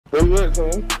Where you at,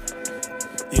 Tom?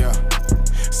 Yeah.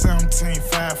 17,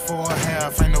 5 for a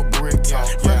half, ain't no brick talk.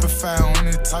 Rapid fire on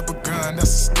any type of gun, that's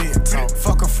a stick talk.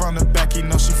 Fuck her from the back, you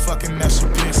know she fucking now she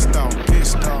pissed off.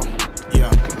 Yeah.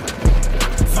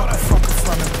 Fuck her from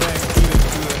the back, eat it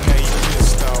good, now you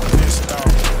pissed off.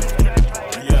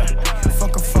 Yeah.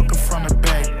 Fuck her from the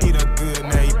back, eat her good,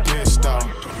 now you pissed off.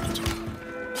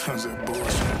 How's that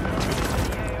bullshit?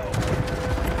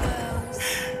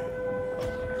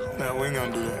 Nah, we ain't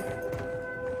gonna do that.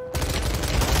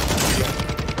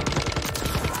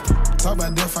 Talk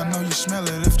about death, I know you smell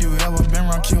it if you ever been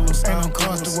around killers. Ain't no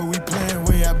cars to where we playin',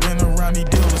 way I been around these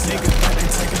dealers. Niggas think they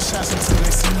taking shots until they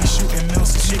see me shooting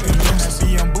Nelson. Niggas been that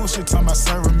be on bullshit, talking about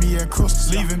serving me at Crystals.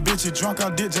 Leaving bitches drunk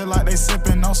out dick just like they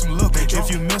sippin' on some liquor.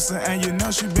 If you miss her and you know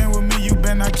she been with me, you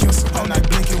better not kiss her. I'm not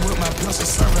blinking with my pistol,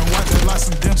 serving white just like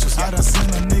some dentures. I done seen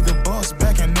a nigga bust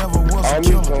back and never was a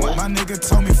killer. My nigga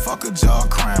told me fuck a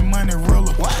job, crime money realer.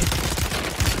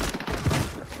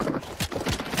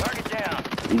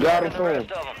 You got him,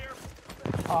 Tom.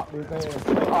 Pop his ass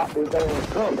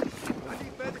up.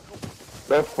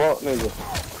 That fuck nigga.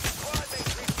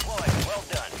 Well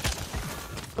done.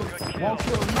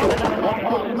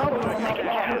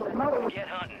 Get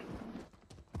hunting.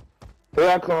 Here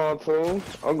I come, Tom.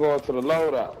 I'm going to the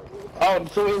loadout. Oh, the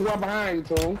two is right behind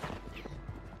you, Tom.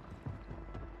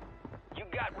 You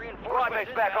got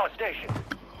reinforcements back on station.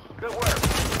 Good work.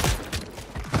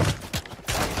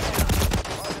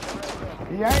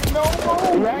 He ain't no more.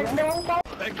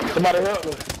 Somebody help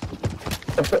me.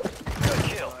 Good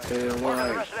kill. Yeah,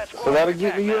 right. Somebody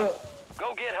get me up.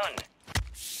 Go get hunting.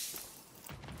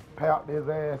 Pout his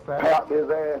ass out.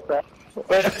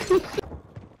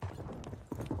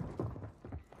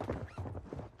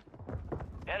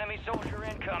 Enemy soldier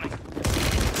incoming.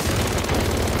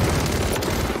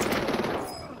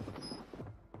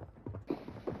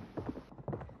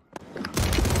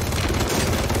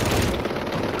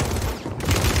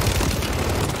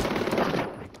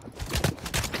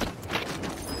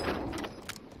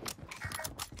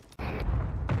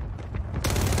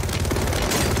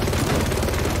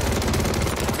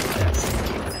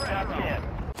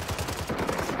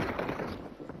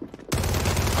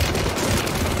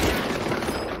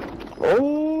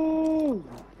 Oh!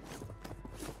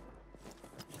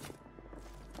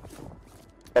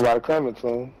 Somebody coming,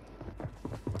 Tom.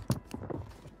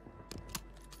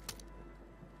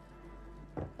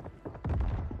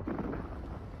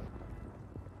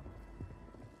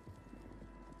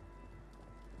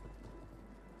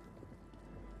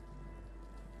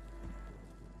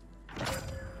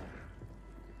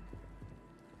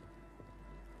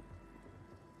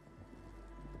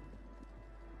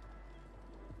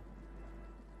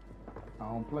 I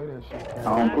don't play that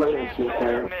shit.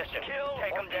 Mission.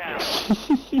 Take them down.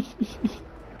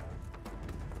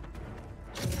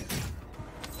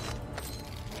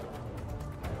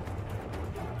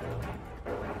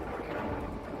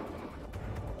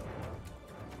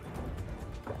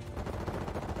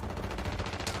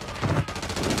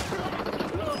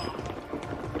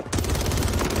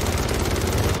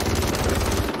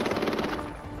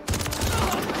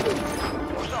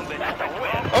 That's a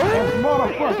win.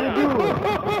 Motherfucker, do it.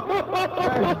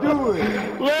 Let's do it.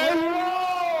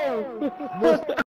 Let's go!